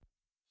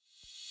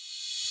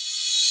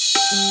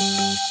Hello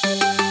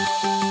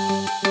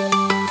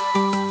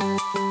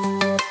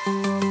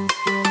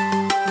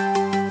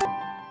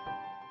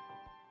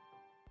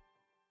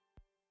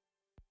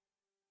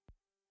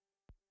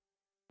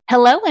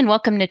and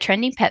welcome to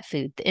Trending Pet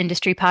Food, the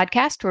industry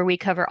podcast where we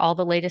cover all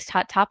the latest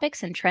hot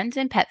topics and trends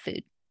in pet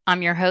food.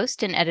 I'm your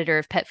host and editor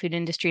of Pet Food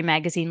Industry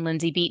Magazine,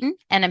 Lindsay Beaton,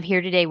 and I'm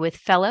here today with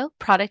fellow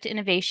product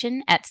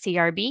innovation at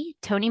CRB,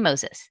 Tony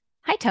Moses.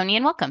 Hi, Tony,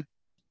 and welcome.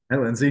 Hi,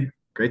 Lindsay.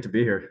 Great to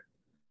be here.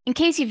 In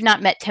case you've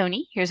not met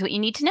Tony, here's what you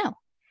need to know.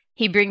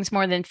 He brings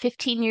more than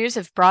 15 years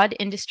of broad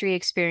industry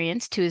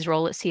experience to his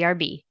role at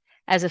CRB.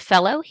 As a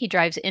fellow, he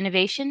drives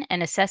innovation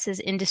and assesses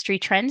industry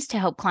trends to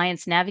help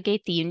clients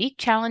navigate the unique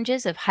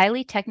challenges of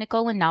highly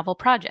technical and novel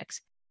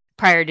projects.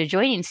 Prior to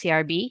joining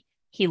CRB,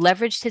 he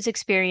leveraged his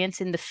experience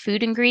in the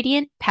food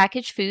ingredient,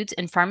 packaged foods,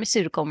 and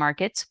pharmaceutical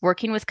markets,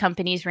 working with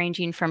companies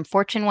ranging from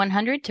Fortune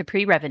 100 to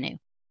pre-revenue.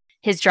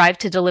 His drive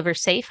to deliver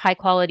safe,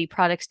 high-quality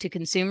products to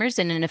consumers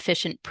in an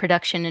efficient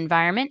production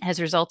environment has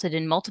resulted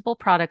in multiple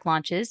product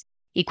launches,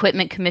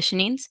 equipment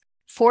commissionings,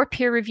 4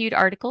 peer-reviewed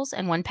articles,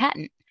 and 1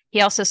 patent.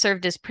 He also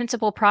served as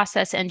principal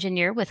process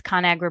engineer with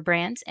ConAgra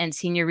Brands and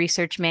senior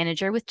research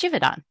manager with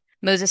Givaudan.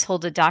 Moses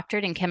holds a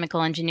doctorate in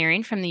chemical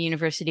engineering from the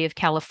University of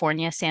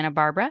California, Santa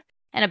Barbara,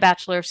 and a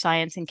Bachelor of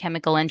Science in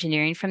Chemical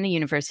Engineering from the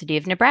University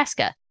of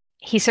Nebraska.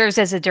 He serves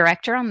as a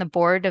director on the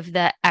board of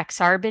the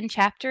CRB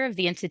chapter of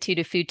the Institute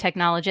of Food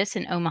Technologists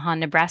in Omaha,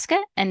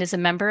 Nebraska, and is a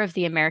member of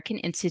the American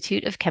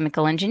Institute of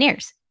Chemical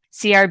Engineers.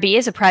 CRB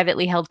is a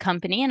privately held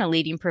company and a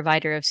leading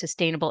provider of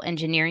sustainable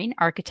engineering,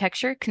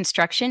 architecture,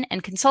 construction,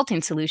 and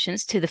consulting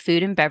solutions to the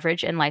food and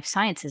beverage and life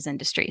sciences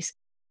industries.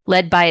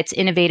 Led by its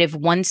innovative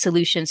One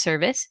Solution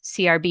service,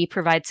 CRB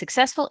provides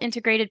successful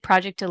integrated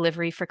project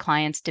delivery for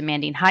clients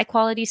demanding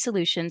high-quality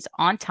solutions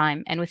on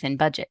time and within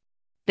budget.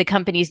 The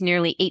company's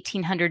nearly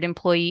 1,800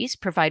 employees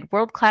provide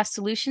world-class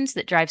solutions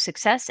that drive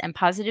success and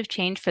positive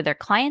change for their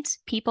clients,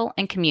 people,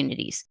 and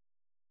communities.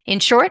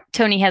 In short,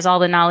 Tony has all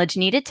the knowledge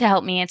needed to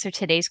help me answer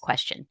today's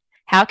question.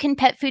 How can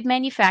pet food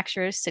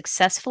manufacturers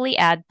successfully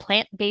add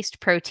plant-based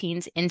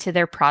proteins into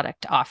their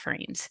product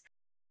offerings?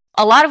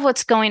 A lot of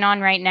what's going on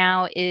right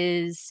now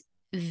is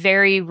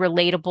very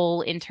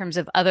relatable in terms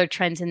of other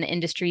trends in the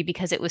industry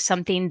because it was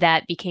something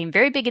that became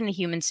very big in the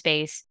human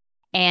space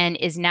and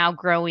is now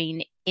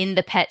growing in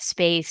the pet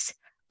space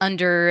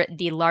under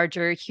the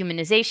larger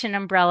humanization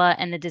umbrella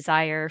and the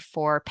desire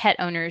for pet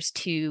owners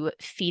to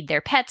feed their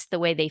pets the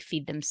way they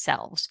feed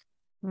themselves.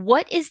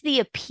 What is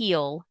the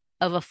appeal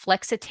of a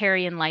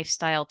flexitarian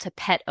lifestyle to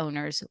pet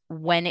owners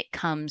when it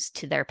comes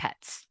to their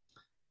pets?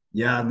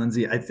 Yeah,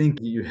 Lindsay, I think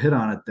you hit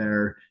on it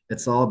there.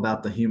 It's all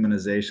about the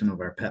humanization of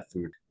our pet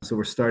food. So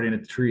we're starting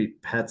to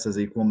treat pets as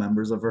equal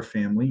members of our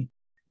family.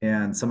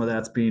 And some of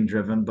that's being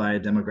driven by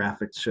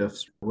demographic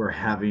shifts. We're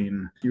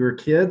having fewer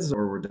kids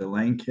or we're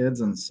delaying kids.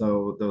 And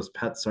so those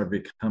pets are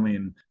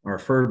becoming our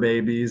fur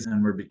babies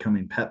and we're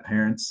becoming pet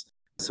parents.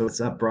 So it's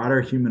a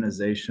broader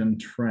humanization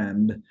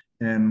trend.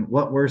 And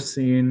what we're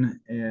seeing,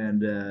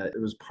 and it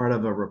was part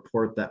of a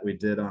report that we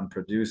did on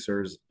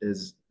producers,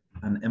 is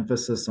an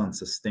emphasis on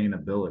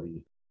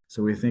sustainability.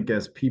 So we think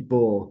as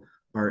people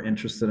are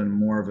interested in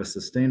more of a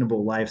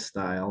sustainable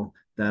lifestyle,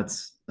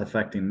 that's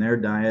affecting their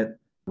diet.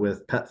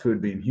 With pet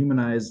food being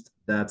humanized,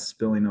 that's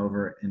spilling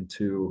over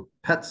into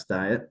pets'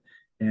 diet.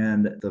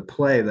 And the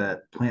play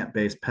that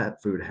plant-based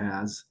pet food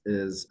has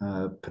is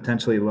a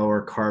potentially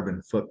lower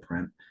carbon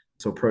footprint.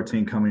 So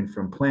protein coming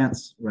from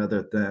plants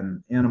rather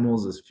than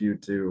animals is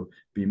viewed to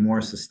be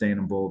more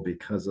sustainable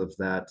because of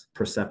that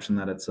perception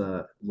that it's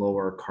a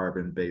lower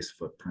carbon-based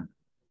footprint.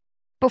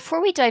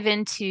 Before we dive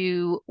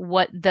into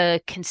what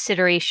the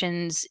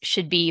considerations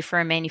should be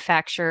for a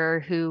manufacturer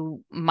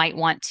who might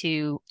want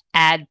to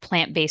add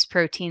plant-based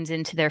proteins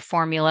into their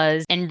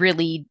formulas and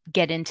really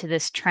get into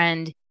this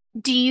trend,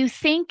 do you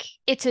think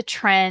it's a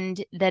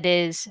trend that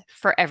is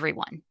for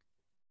everyone?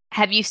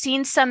 Have you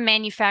seen some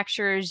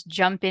manufacturers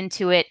jump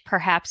into it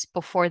perhaps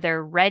before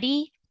they're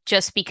ready,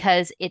 just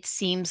because it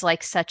seems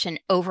like such an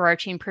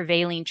overarching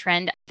prevailing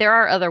trend? There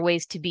are other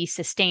ways to be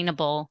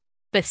sustainable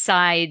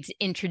besides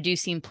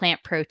introducing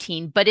plant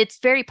protein, but it's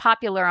very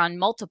popular on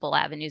multiple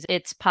avenues.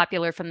 It's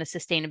popular from the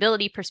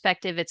sustainability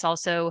perspective. It's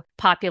also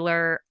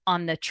popular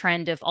on the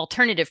trend of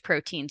alternative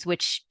proteins,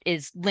 which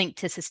is linked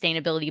to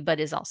sustainability, but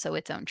is also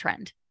its own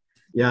trend.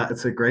 Yeah,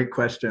 it's a great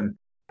question.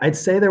 I'd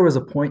say there was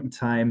a point in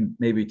time,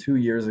 maybe 2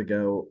 years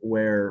ago,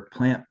 where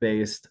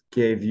plant-based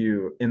gave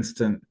you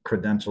instant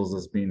credentials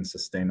as being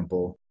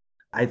sustainable.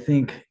 I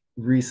think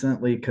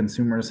recently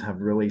consumers have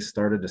really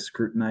started to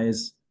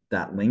scrutinize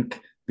that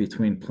link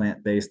between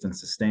plant-based and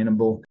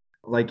sustainable.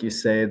 Like you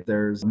say,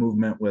 there's a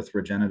movement with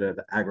regenerative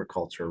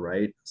agriculture,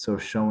 right? So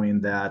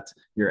showing that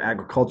your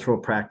agricultural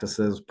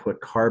practices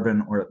put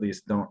carbon, or at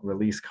least don't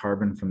release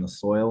carbon from the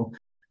soil,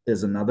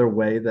 is another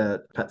way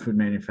that pet food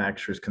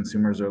manufacturers,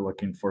 consumers are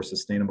looking for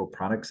sustainable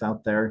products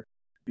out there.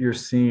 You're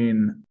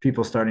seeing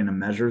people starting to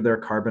measure their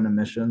carbon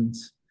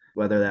emissions,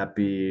 whether that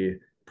be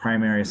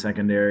primary,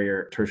 secondary,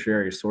 or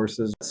tertiary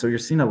sources. So you're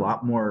seeing a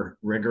lot more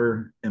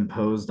rigor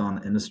imposed on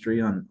the industry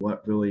on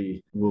what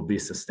really will be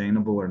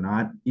sustainable or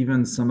not.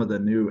 Even some of the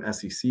new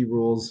SEC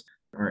rules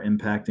are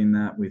impacting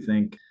that, we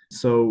think.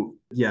 So,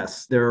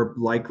 yes, there are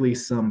likely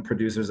some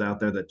producers out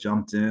there that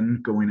jumped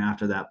in going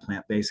after that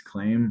plant based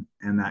claim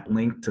and that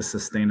link to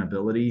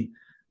sustainability,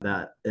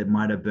 that it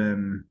might have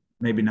been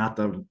maybe not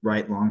the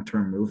right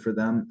long-term move for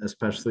them,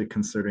 especially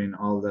considering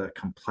all the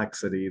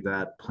complexity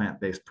that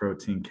plant-based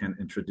protein can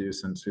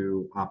introduce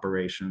into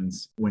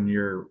operations when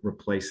you're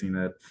replacing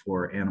it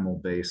for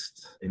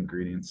animal-based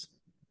ingredients.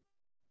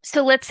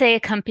 So let's say a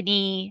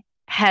company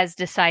has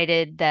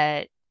decided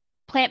that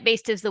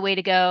plant-based is the way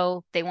to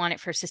go. They want it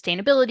for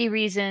sustainability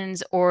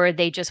reasons, or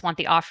they just want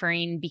the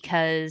offering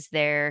because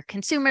their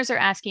consumers are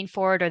asking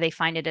for it, or they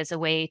find it as a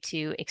way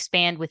to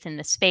expand within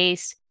the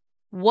space.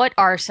 What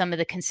are some of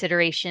the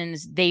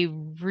considerations they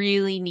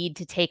really need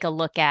to take a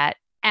look at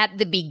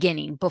the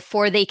beginning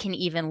before they can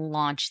even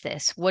launch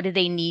this? What do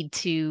they need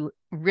to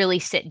really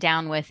sit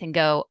down with and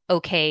go,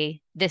 okay,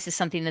 this is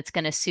something that's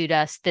going to suit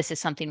us. This is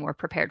something we're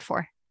prepared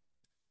for?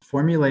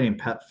 Formulating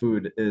pet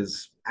food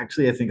is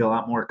actually, I think, a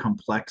lot more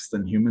complex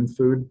than human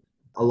food.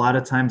 A lot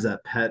of times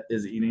that pet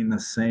is eating the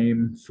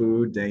same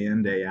food day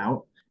in, day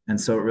out.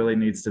 And so it really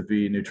needs to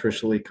be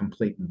nutritionally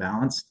complete and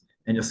balanced.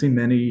 And you'll see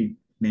many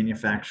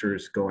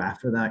manufacturers go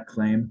after that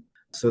claim.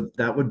 So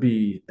that would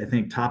be, I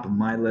think, top of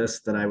my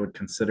list that I would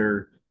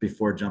consider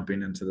before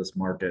jumping into this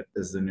market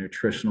is the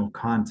nutritional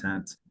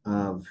content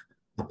of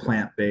a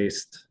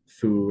plant-based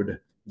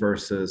food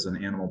versus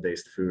an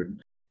animal-based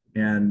food.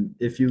 And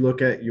if you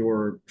look at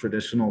your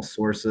traditional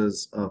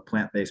sources of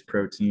plant-based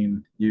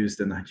protein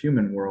used in the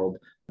human world,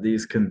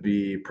 these can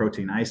be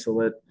protein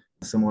isolate,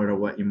 similar to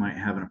what you might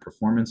have in a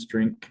performance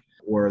drink,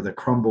 or the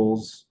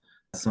crumbles,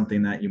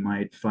 something that you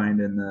might find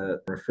in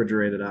the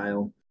refrigerated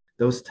aisle.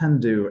 Those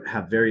tend to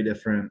have very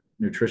different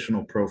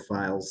nutritional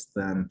profiles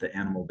than the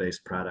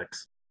animal-based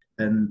products.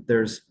 And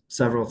there's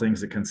several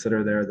things to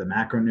consider there. The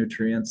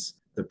macronutrients,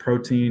 the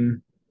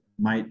protein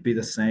might be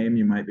the same.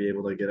 You might be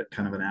able to get it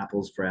kind of an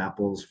apples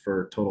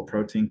for total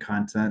protein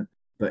content,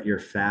 but your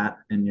fat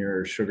and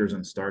your sugars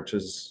and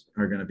starches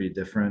are going to be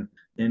different.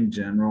 In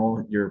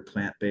general, your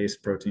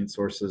plant-based protein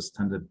sources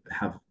tend to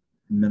have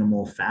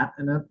minimal fat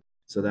in it.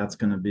 So that's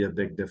going to be a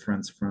big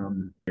difference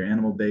from your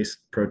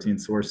animal-based protein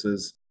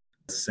sources.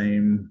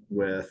 Same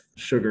with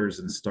sugars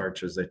and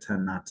starches. They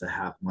tend not to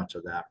have much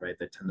of that, right?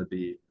 They tend to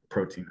be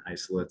protein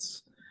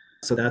isolates.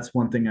 So that's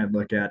one thing I'd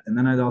look at. And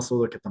then I'd also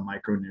look at the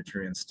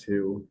micronutrients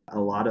too. A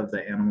lot of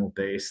the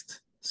animal-based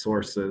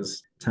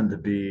sources tend to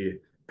be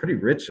pretty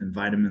rich in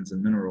vitamins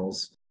and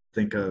minerals.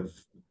 Think of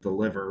the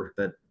liver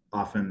that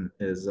often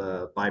is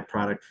a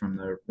byproduct from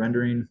the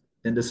rendering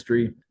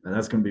industry. And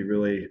that's going to be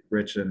really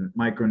rich in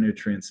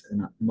micronutrients.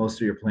 And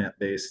most of your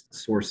plant-based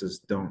sources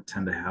don't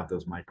tend to have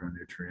those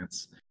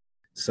micronutrients.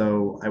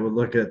 So I would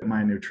look at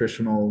my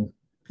nutritional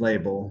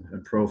label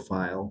and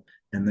profile,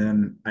 and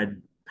then I'd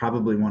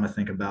probably want to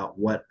think about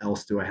what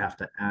else do I have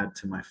to add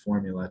to my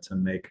formula to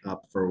make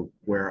up for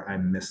where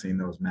I'm missing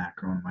those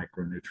macro and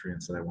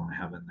micronutrients that I want to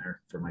have in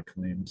there for my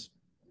claims.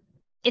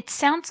 It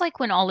sounds like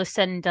when all is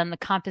said and done, the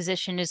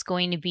composition is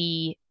going to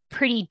be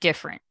pretty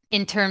different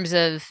in terms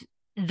of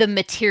the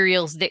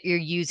materials that you're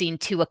using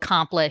to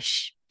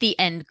accomplish the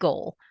end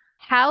goal.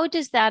 How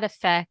does that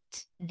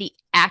affect the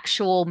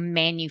actual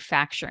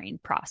manufacturing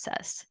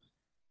process?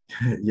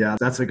 Yeah,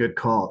 that's a good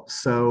call.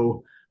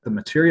 So the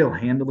material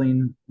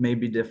handling may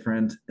be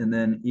different. And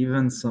then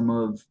even some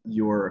of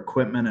your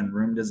equipment and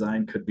room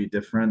design could be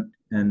different.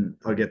 And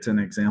I'll get to an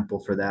example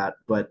for that.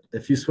 But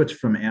if you switch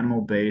from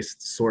animal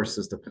based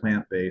sources to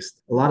plant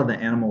based, a lot of the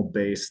animal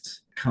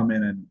based come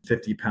in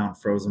 50-pound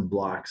frozen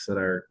blocks that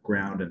are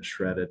ground and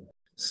shredded.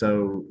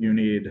 So you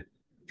need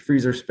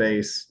freezer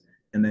space,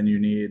 and then you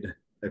need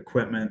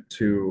equipment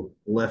to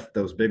lift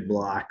those big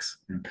blocks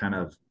and kind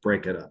of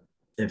break it up.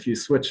 If you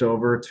switch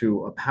over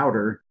to a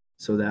powder,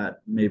 so that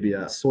maybe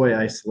a soy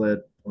isolate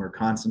or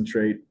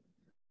concentrate,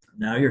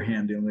 now you're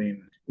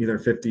handling either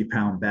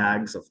 50-pound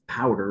bags of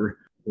powder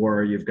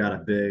or you've got a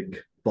big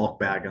bulk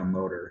bag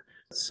unloader.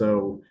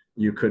 So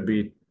you could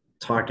be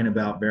talking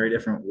about very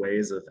different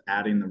ways of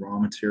adding the raw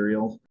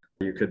material.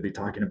 You could be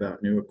talking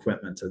about new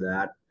equipment to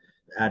that,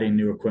 adding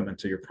new equipment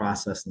to your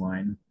process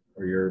line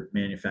or your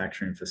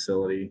manufacturing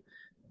facility.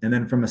 And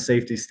then from a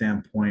safety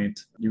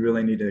standpoint, you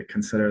really need to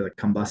consider the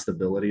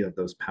combustibility of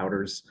those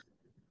powders.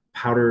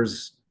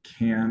 Powders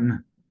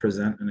can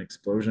present an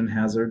explosion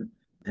hazard.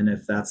 And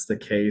if that's the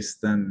case,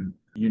 then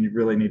you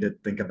really need to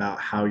think about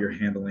how you're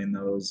handling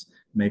those,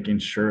 making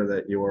sure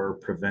that you're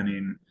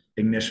preventing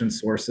ignition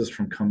sources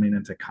from coming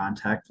into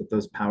contact with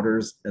those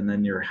powders. And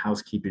then your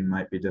housekeeping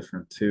might be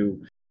different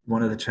too.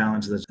 One of the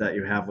challenges that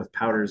you have with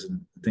powders, and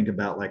think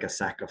about like a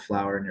sack of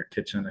flour in your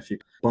kitchen. If you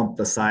bump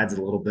the sides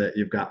a little bit,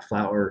 you've got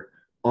flour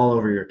all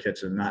over your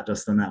kitchen, not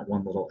just in that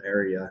one little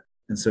area.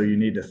 And so you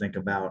need to think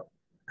about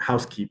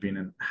housekeeping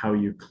and how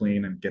you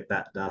clean and get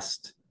that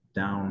dust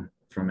down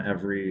from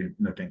every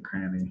nook and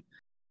cranny.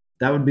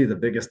 That would be the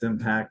biggest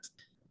impact.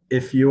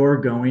 If you're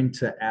going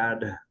to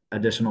add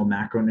additional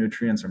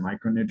macronutrients or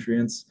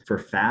micronutrients for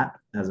fat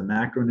as a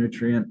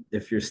macronutrient,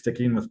 if you're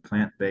sticking with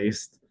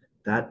plant-based,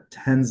 that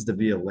tends to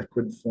be a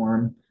liquid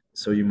form.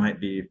 So you might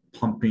be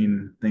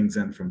pumping things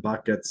in from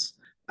buckets.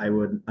 I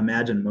would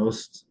imagine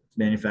most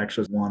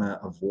manufacturers want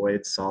to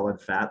avoid solid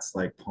fats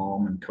like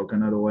palm and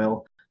coconut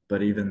oil.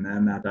 But even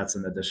then, that's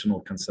an additional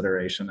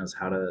consideration as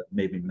how to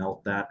maybe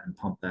melt that and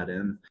pump that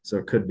in. So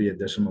it could be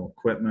additional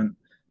equipment.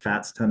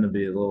 Fats tend to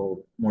be a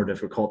little more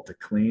difficult to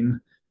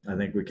clean. I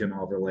think we can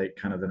all relate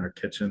kind of in our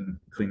kitchen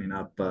cleaning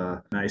up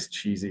a nice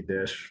cheesy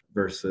dish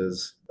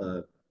versus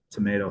a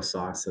tomato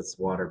sauce that's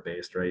water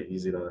based, right?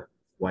 Easy to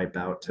wipe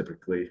out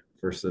typically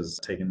versus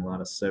taking a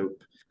lot of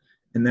soap.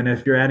 And then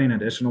if you're adding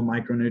additional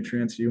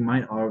micronutrients, you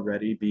might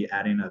already be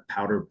adding a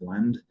powder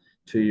blend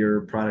to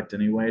your product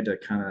anyway to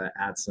kind of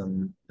add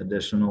some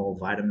additional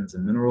vitamins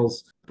and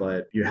minerals.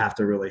 But you have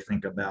to really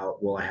think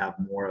about, will I have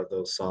more of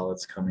those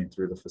solids coming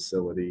through the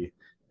facility?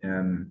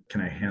 And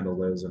can I handle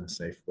those in a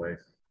safe way?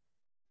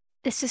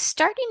 This is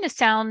starting to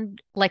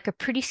sound like a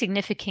pretty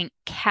significant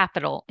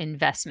capital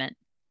investment.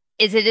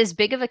 Is it as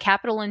big of a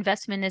capital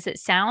investment as it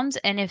sounds?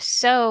 And if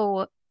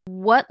so,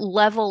 what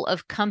level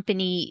of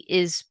company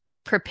is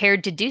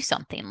prepared to do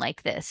something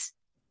like this?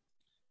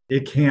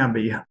 It can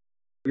be.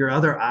 Your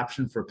other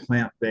option for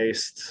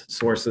plant-based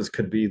sources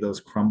could be those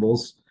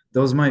crumbles.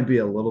 Those might be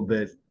a little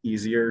bit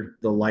easier.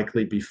 They'll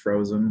likely be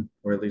frozen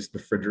or at least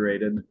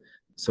refrigerated.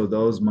 So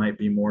those might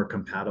be more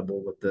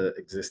compatible with the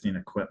existing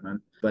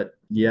equipment. But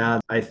yeah,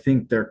 I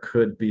think there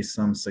could be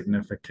some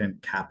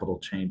significant capital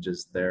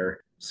changes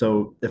there.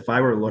 So if I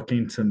were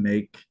looking to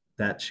make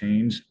that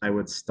change, I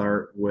would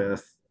start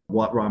with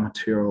what raw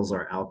materials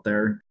are out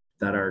there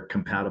that are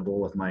compatible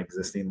with my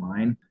existing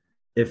line.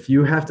 If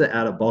you have to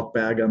add a bulk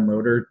bag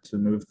unloader to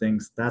move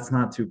things, that's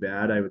not too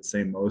bad. I would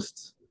say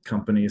most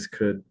companies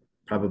could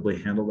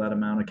probably handle that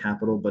amount of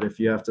capital. But if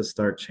you have to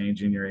start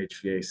changing your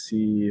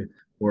HVAC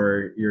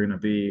or you're going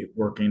to be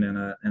working in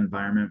an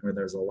environment where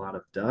there's a lot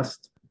of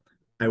dust,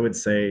 I would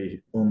say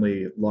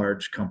only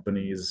large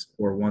companies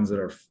or ones that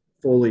are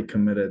fully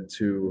committed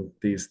to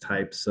these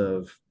types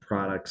of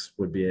products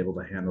would be able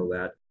to handle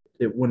that.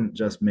 It wouldn't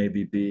just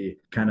maybe be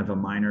kind of a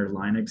minor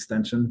line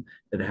extension.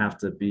 It'd have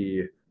to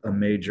be a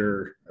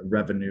major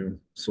revenue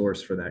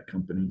source for that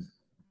company.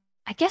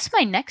 I guess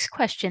my next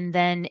question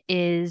then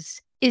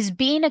is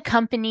being a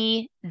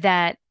company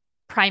that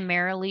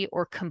primarily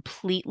or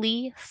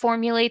completely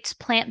formulates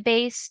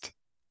plant-based,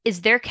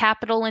 is their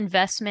capital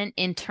investment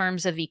in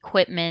terms of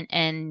equipment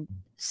and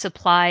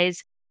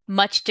supplies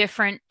much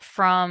different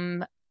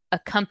from a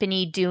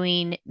company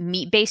doing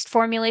meat-based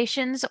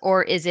formulations?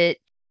 Or is it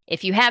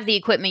if you have the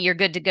equipment, you're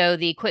good to go,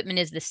 the equipment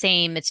is the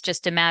same, it's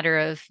just a matter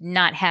of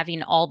not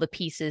having all the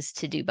pieces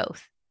to do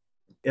both?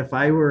 If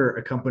I were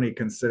a company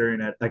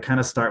considering it, I kind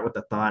of start with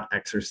the thought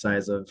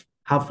exercise of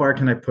how far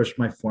can I push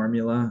my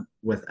formula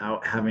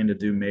without having to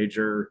do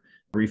major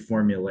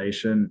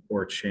reformulation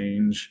or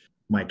change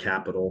my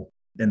capital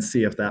and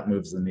see if that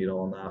moves the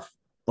needle enough.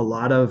 A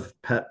lot of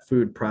pet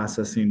food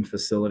processing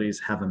facilities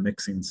have a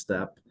mixing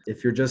step.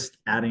 If you're just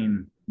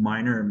adding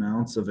minor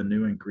amounts of a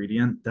new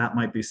ingredient, that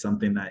might be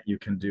something that you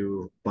can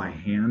do by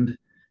hand.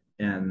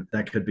 And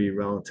that could be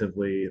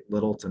relatively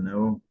little to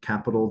no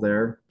capital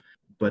there.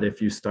 But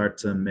if you start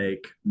to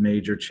make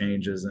major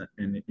changes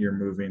and you're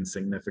moving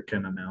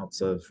significant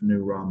amounts of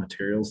new raw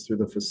materials through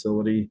the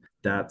facility,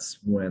 that's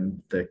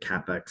when the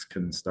capex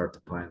can start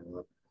to pile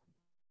up.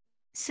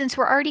 Since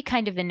we're already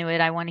kind of into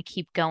it, I want to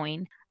keep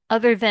going.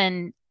 Other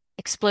than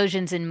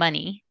explosions in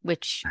money,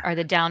 which are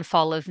the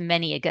downfall of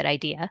many a good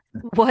idea,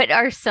 what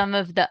are some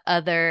of the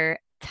other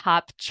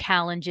top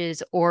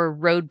challenges or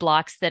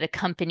roadblocks that a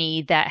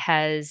company that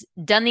has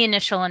done the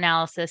initial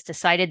analysis,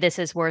 decided this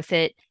is worth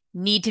it,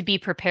 need to be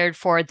prepared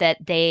for that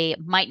they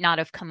might not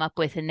have come up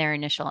with in their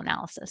initial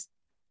analysis?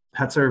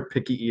 Pets are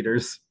picky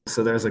eaters.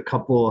 So there's a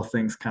couple of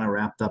things kind of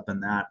wrapped up in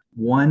that.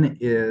 One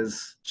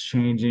is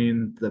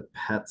changing the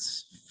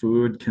pet's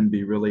food can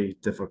be really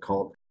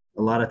difficult.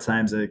 A lot of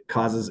times it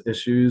causes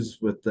issues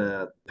with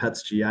the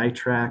pet's GI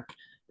tract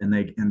and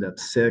they end up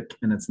sick.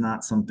 And it's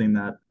not something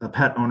that a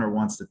pet owner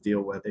wants to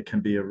deal with. It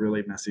can be a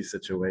really messy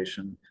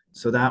situation.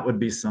 So that would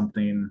be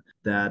something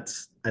that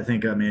I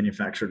think a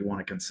manufacturer would want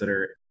to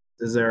consider.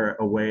 Is there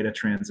a way to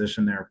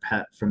transition their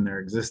pet from their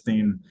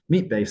existing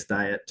meat-based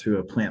diet to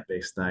a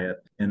plant-based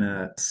diet in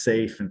a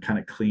safe and kind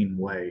of clean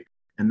way?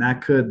 And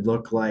that could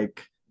look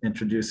like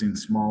introducing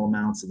small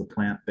amounts of the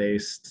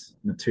plant-based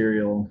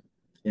material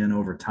in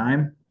over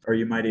time, or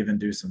you might even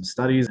do some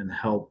studies and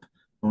help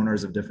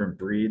owners of different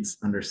breeds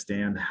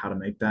understand how to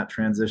make that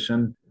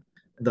transition.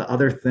 The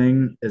other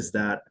thing is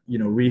that,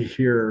 we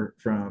hear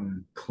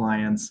from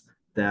clients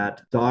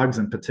that dogs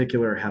in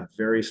particular have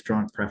very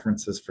strong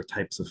preferences for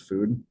types of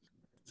food.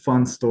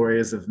 Fun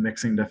stories of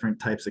mixing different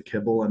types of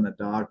kibble, and the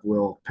dog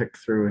will pick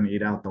through and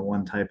eat out the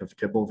one type of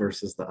kibble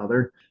versus the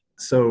other.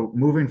 So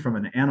moving from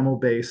an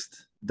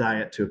animal-based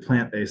diet to a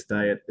plant-based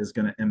diet is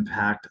going to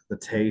impact the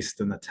taste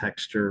and the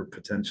texture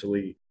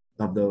potentially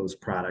of those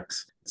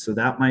products. So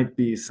that might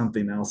be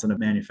something else that a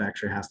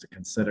manufacturer has to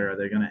consider. Are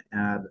they going to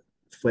add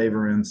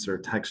flavorants or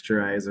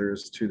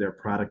texturizers to their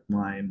product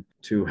line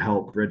to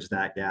help bridge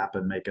that gap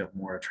and make it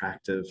more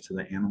attractive to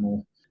the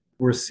animal?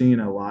 We're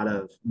seeing a lot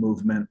of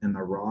movement in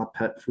the raw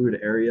pet food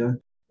area.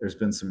 There's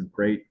been some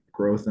great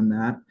growth in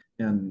that.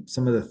 And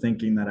some of the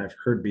thinking that I've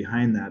heard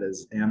behind that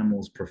is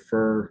animals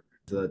prefer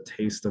the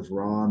taste of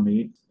raw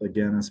meat,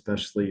 again,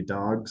 especially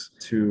dogs,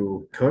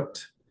 to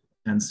cooked.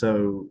 And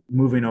so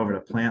moving over to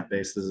plant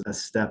based is a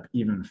step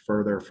even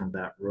further from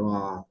that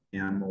raw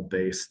animal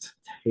based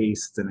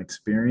taste and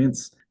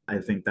experience. I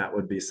think that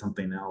would be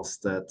something else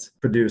that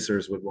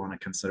producers would want to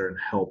consider and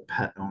help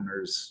pet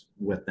owners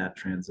with that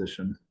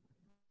transition.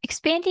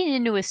 Expanding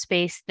into a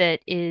space that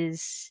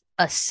is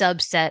a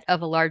subset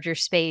of a larger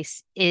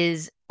space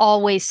is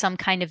always some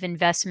kind of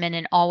investment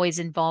and always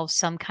involves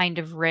some kind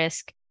of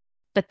risk.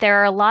 But there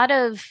are a lot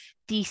of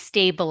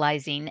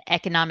destabilizing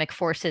economic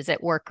forces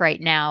at work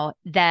right now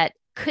that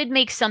could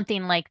make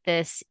something like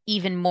this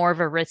even more of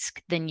a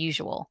risk than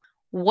usual.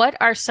 What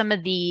are some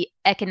of the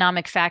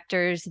economic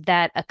factors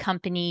that a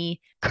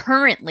company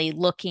currently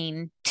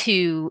looking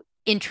to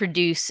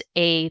introduce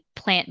a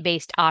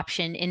plant-based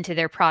option into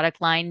their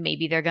product line?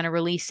 Maybe they're going to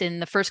release in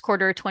the first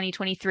quarter of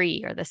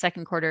 2023 or the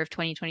second quarter of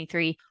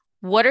 2023.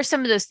 What are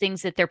some of those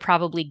things that they're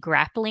probably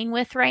grappling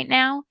with right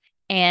now?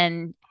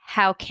 And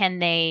how can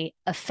they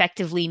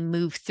effectively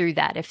move through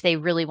that if they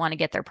really want to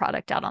get their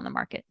product out on the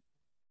market?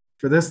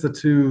 For this, the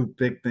two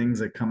big things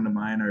that come to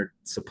mind are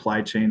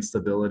supply chain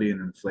stability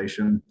and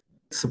inflation.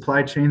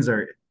 Supply chains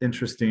are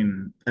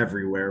interesting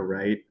everywhere,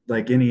 right?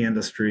 Like any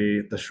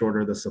industry, the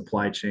shorter the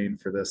supply chain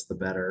for this, the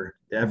better.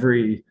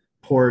 Every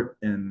port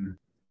and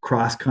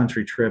cross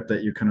country trip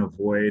that you can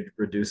avoid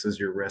reduces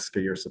your risk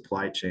of your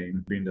supply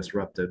chain being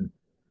disrupted.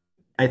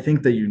 I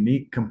think the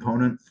unique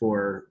component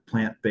for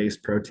plant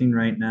based protein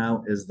right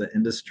now is the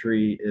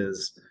industry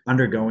is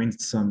undergoing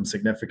some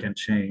significant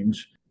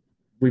change.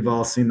 We've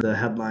all seen the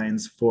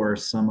headlines for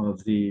some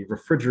of the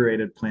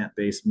refrigerated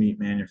plant-based meat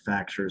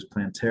manufacturers,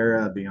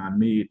 Planterra, Beyond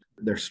Meat.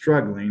 They're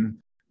struggling.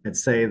 I'd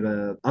say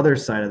the other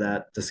side of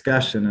that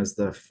discussion is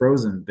the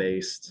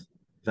frozen-based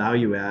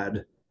value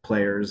add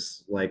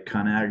players like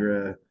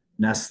Conagra,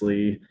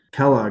 Nestle,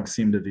 Kellogg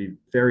seem to be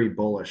very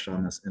bullish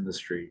on this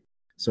industry.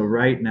 So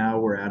right now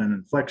we're at an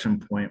inflection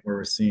point where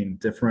we're seeing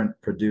different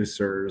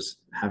producers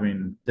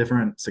having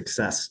different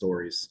success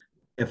stories.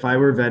 If I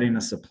were vetting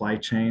a supply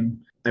chain,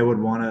 I would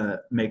want to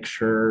make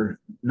sure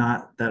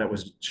not that it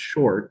was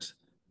short,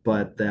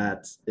 but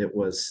that it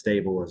was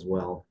stable as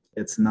well.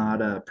 It's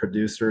not a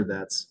producer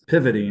that's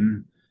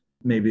pivoting,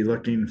 maybe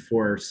looking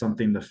for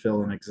something to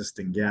fill an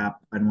existing gap.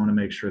 I'd want to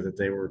make sure that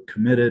they were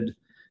committed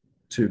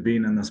to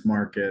being in this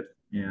market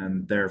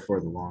and there for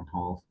the long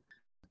haul.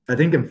 I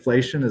think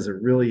inflation is a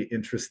really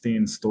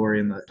interesting story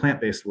in the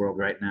plant based world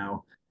right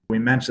now. We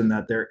mentioned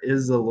that there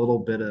is a little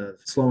bit of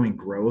slowing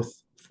growth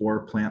for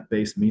plant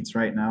based meats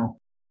right now.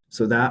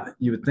 So that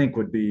you would think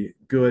would be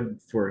good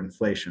for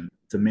inflation.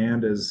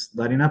 Demand is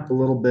letting up a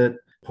little bit.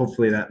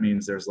 Hopefully, that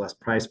means there's less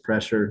price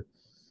pressure.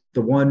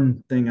 The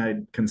one thing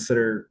I'd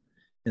consider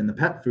in the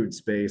pet food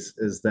space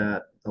is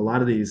that a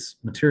lot of these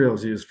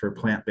materials used for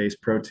plant based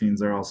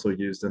proteins are also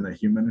used in the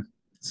human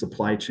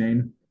supply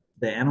chain.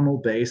 The animal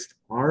based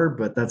are,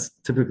 but that's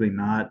typically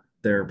not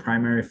their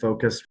primary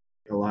focus.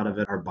 A lot of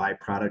it are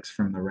byproducts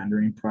from the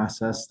rendering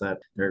process that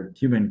they're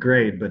human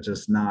grade, but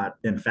just not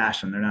in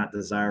fashion. They're not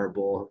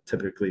desirable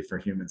typically for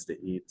humans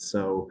to eat.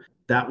 So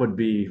that would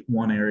be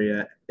one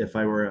area if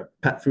I were a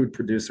pet food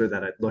producer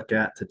that I'd look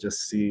at to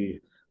just see,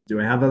 do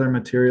I have other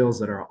materials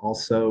that are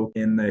also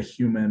in the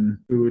human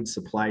food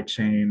supply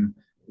chain?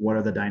 What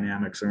are the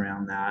dynamics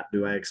around that?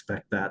 Do I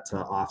expect that to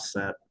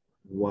offset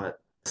what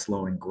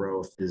slowing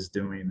growth is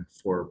doing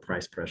for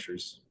price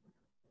pressures?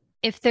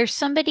 If there's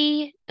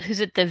somebody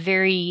who's at the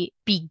very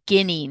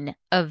beginning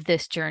of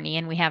this journey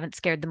and we haven't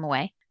scared them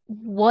away,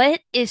 what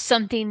is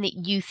something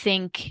that you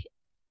think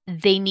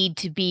they need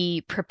to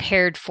be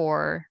prepared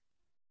for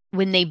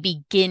when they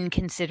begin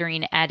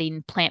considering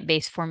adding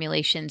plant-based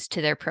formulations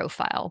to their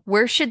profile?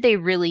 Where should they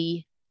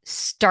really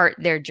start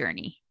their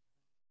journey?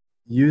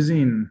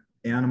 Using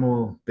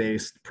animal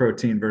based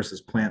protein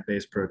versus plant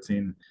based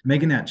protein,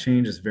 making that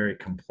change is very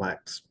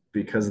complex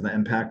because of the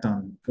impact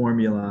on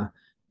formula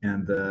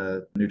and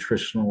the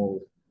nutritional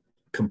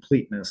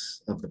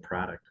completeness of the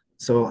product.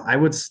 So I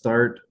would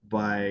start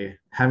by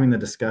having the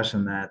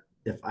discussion that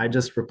if I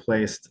just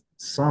replaced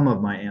some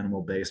of my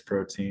animal based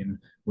protein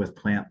with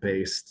plant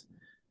based,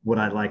 would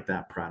I like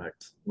that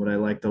product? Would I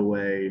like the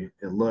way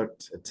it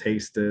looked, it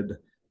tasted?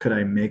 Could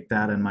I make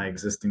that in my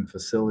existing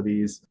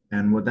facilities?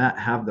 And would that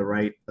have the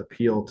right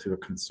appeal to a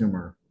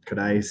consumer? Could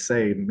I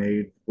say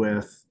made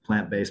with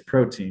plant based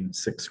protein,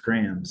 6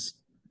 grams,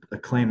 a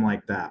claim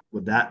like that?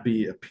 Would that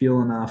be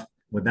appeal enough?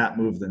 Would that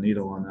move the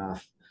needle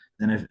enough?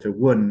 And if it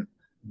wouldn't,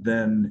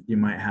 then you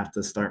might have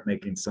to start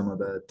making some of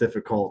the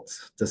difficult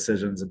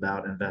decisions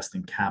about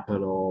investing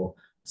capital,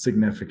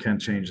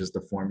 significant changes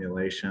to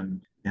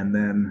formulation, and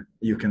then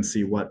you can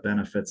see what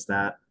benefits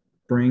that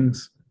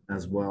brings.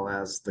 as well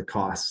as the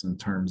costs in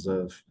terms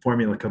of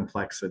formula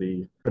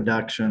complexity,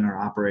 production or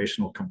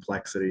operational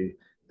complexity,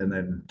 and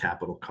then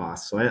capital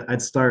costs. So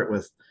I'd start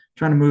with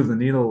trying to move the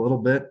needle a little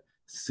bit,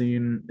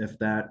 seeing if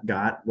that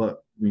got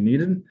what we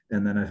needed.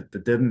 And then if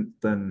it didn't,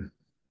 then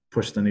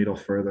push the needle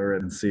further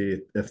and see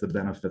if the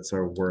benefits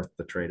are worth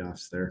the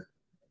trade-offs there.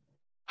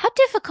 How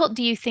difficult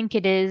do you think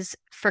it is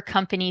for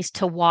companies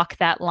to walk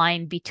that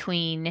line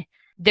between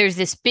there's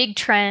this big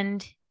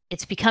trend,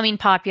 it's becoming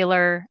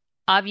popular.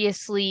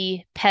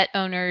 Obviously, pet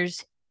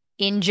owners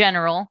in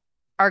general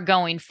are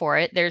going for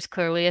it. There's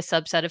clearly a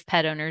subset of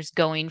pet owners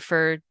going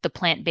for the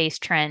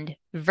plant-based trend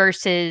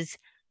versus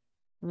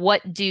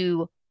what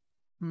do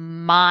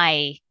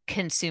my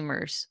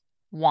consumers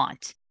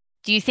want?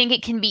 Do you think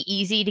it can be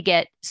easy to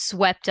get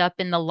swept up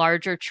in the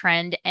larger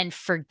trend and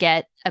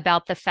forget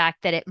about the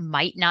fact that it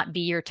might not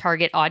be your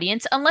target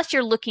audience unless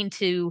you're looking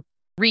to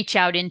reach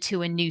out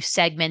into a new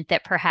segment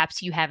that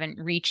perhaps you haven't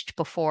reached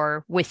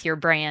before with your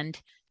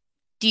brand?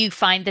 Do you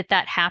find that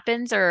that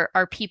happens, or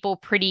are people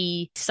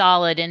pretty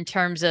solid in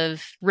terms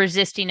of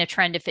resisting a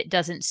trend if it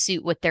doesn't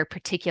suit what their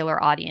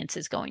particular audience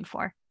is going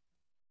for?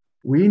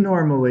 We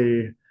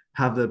normally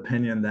have the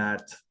opinion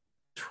that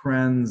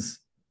trends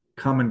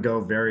come and go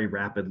very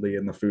rapidly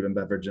in the food and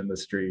beverage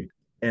industry.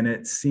 And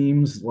it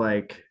seems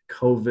like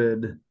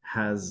COVID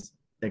has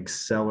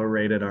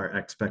accelerated our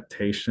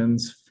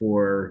expectations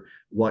for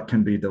what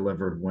can be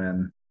delivered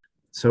when.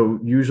 So,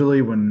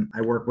 usually, when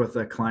I work with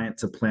a client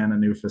to plan a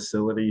new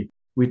facility,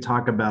 we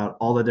talk about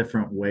all the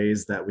different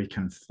ways that we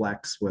can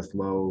flex with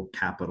low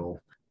capital.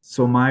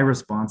 So, my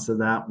response to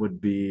that would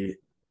be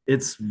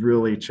it's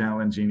really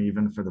challenging,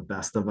 even for the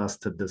best of us,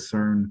 to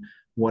discern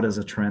what is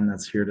a trend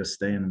that's here to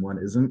stay and what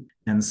isn't.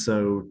 And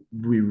so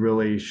we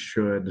really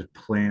should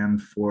plan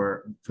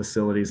for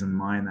facilities in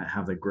mind that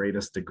have the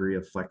greatest degree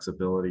of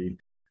flexibility.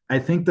 I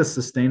think the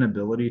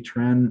sustainability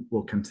trend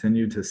will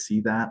continue to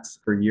see that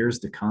for years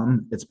to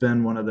come. It's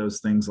been one of those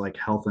things like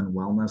health and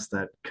wellness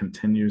that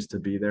continues to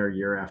be there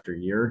year after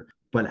year.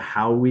 But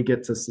how we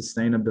get to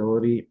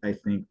sustainability, I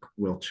think,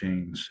 will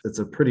change. It's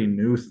a pretty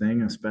new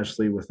thing,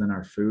 especially within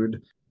our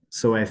food.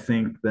 So I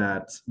think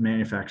that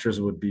manufacturers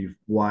would be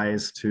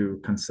wise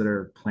to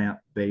consider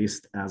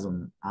plant-based as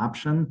an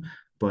option,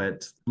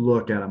 but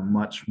look at a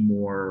much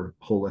more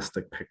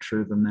holistic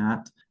picture than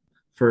that.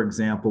 For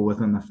example,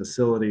 within the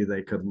facility,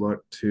 they could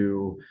look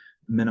to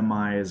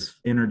minimize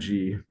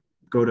energy,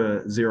 go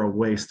to zero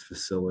waste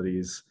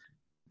facilities.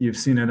 You've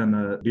seen it in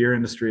the beer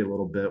industry a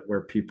little bit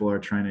where people are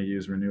trying to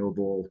use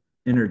renewable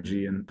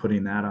energy and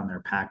putting that on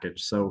their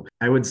package. So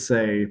I would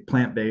say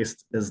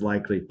plant-based is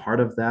likely part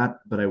of that,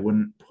 but I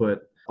wouldn't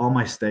put all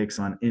my stakes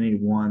on any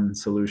one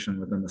solution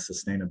within the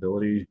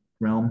sustainability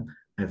realm.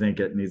 I think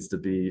it needs to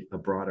be a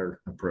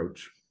broader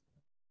approach.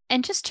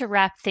 And just to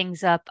wrap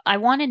things up, I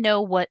want to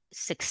know what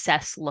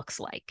success looks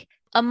like.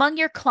 Among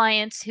your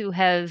clients who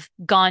have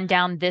gone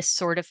down this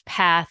sort of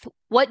path,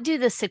 what do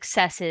the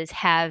successes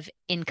have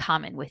in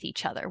common with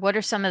each other? What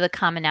are some of the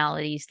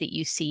commonalities that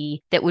you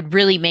see that would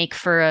really make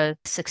for a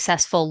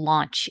successful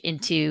launch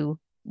into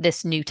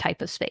this new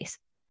type of space?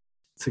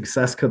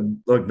 Success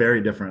could look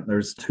very different.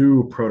 There's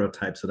two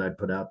prototypes that I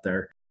put out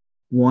there.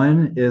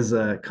 One is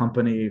a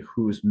company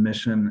whose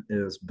mission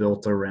is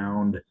built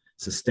around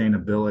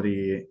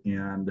sustainability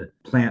and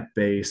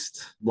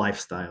plant-based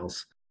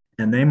lifestyles.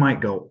 And they might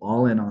go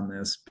all in on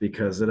this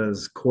because it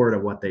is core to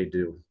what they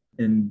do.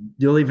 And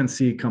you'll even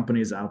see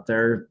companies out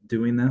there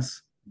doing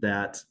this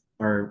that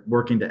are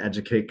working to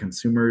educate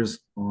consumers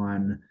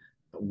on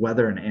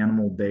whether an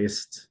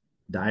animal-based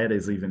diet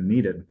is even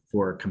needed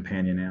for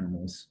companion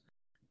animals.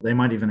 They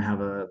might even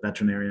have a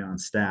veterinarian on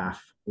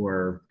staff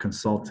or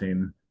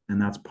consulting,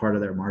 and that's part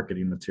of their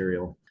marketing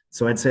material.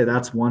 So I'd say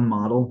that's one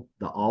model,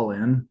 the all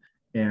in.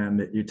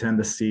 And you tend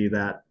to see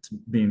that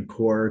being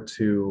core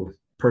to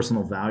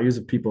personal values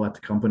of people at the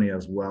company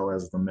as well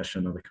as the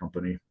mission of the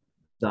company.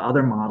 The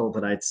other model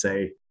that I'd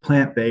say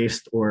plant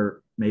based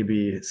or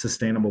maybe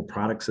sustainable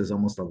products is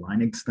almost a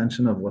line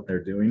extension of what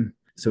they're doing.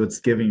 So it's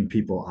giving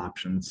people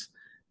options.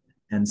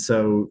 And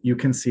so you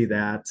can see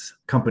that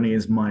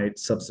companies might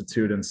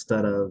substitute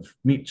instead of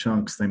meat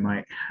chunks, they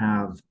might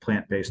have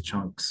plant based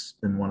chunks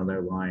in one of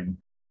their line.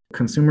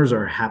 Consumers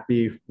are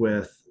happy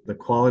with the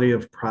quality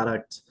of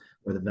product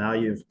or the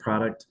value of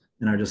product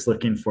and are just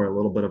looking for a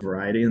little bit of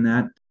variety in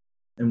that.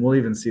 And we'll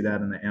even see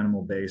that in the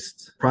animal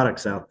based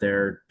products out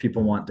there.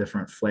 People want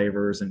different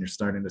flavors, and you're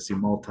starting to see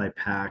multi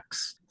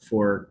packs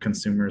for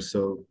consumers.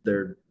 So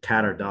their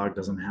cat or dog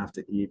doesn't have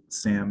to eat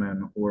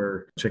salmon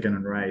or chicken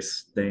and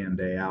rice day in,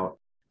 day out.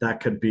 That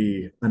could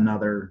be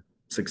another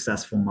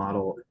successful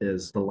model,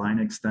 is the line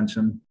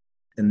extension.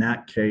 In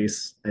that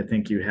case, I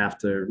think you have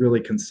to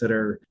really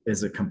consider,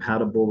 is it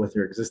compatible with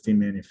your existing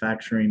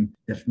manufacturing?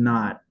 If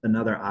not,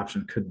 another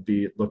option could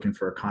be looking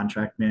for a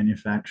contract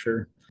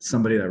manufacturer,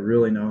 somebody that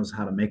really knows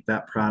how to make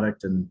that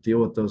product and deal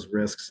with those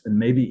risks. And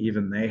maybe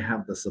even they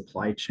have the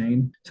supply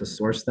chain to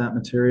source that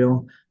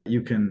material.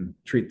 You can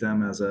treat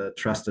them as a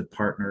trusted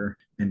partner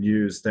and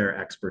use their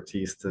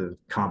expertise to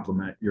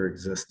complement your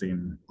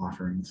existing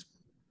offerings.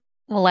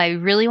 Well, I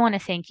really want to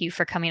thank you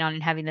for coming on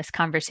and having this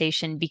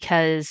conversation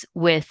because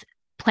with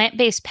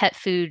plant-based pet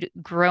food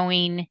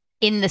growing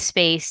in the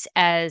space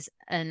as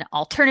an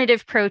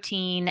alternative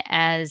protein,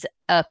 as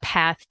a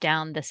path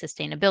down the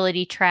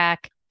sustainability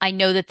track, I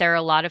know that there are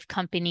a lot of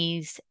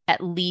companies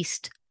at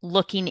least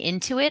looking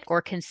into it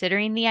or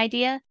considering the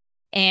idea.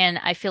 And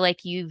I feel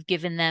like you've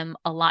given them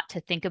a lot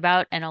to think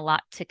about and a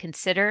lot to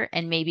consider,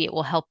 and maybe it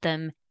will help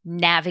them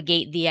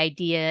navigate the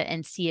idea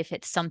and see if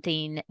it's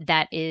something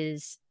that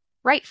is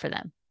right for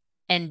them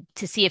and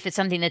to see if it's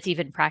something that's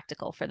even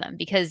practical for them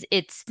because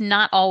it's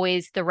not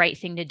always the right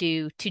thing to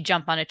do to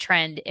jump on a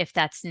trend if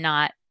that's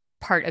not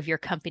part of your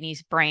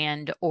company's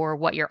brand or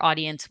what your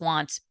audience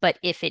wants. But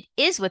if it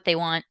is what they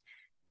want,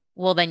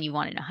 well, then you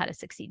want to know how to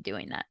succeed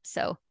doing that.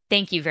 So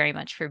thank you very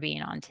much for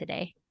being on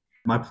today.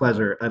 My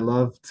pleasure. I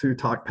love to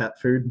talk pet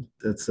food.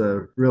 It's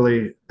a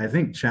really, I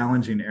think,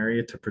 challenging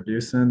area to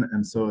produce in.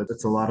 And so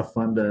it's a lot of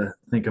fun to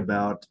think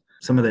about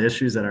some of the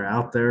issues that are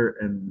out there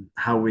and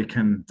how we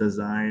can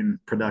design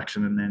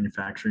production and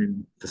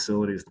manufacturing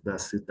facilities to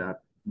best suit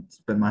that. It's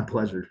been my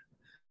pleasure.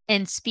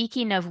 And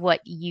speaking of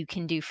what you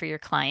can do for your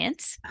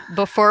clients,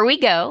 before we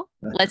go,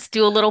 let's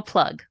do a little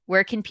plug.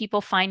 Where can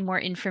people find more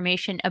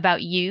information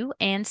about you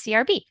and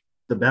CRB?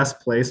 The best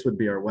place would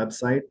be our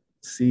website,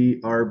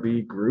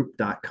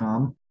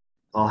 crbgroup.com.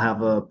 I'll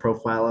have a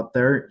profile up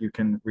there. You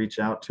can reach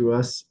out to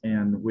us.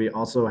 And we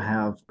also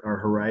have our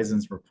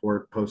Horizons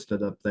report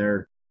posted up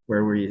there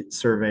where we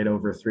surveyed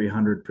over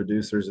 300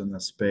 producers in the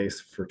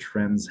space for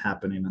trends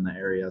happening in the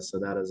area. So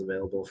that is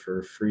available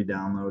for free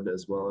download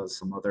as well as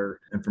some other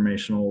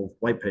informational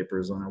white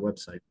papers on our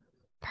website.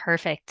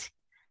 Perfect.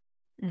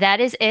 That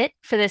is it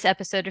for this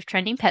episode of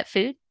Trending Pet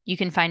Food. You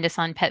can find us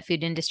on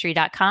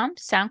petfoodindustry.com,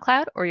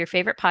 SoundCloud, or your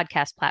favorite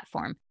podcast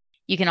platform.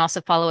 You can also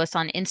follow us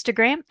on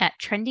Instagram at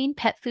Trending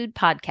Pet Food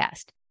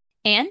Podcast.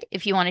 And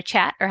if you want to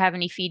chat or have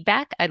any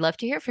feedback, I'd love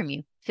to hear from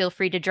you. Feel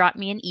free to drop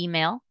me an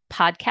email,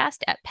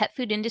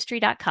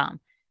 podcast@petfoodindustry.com.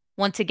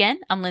 Once again,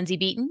 I'm Lindsay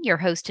Beaton, your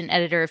host and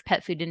editor of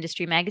Pet Food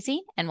Industry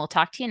Magazine, and we'll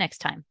talk to you next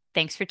time.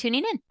 Thanks for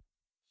tuning in.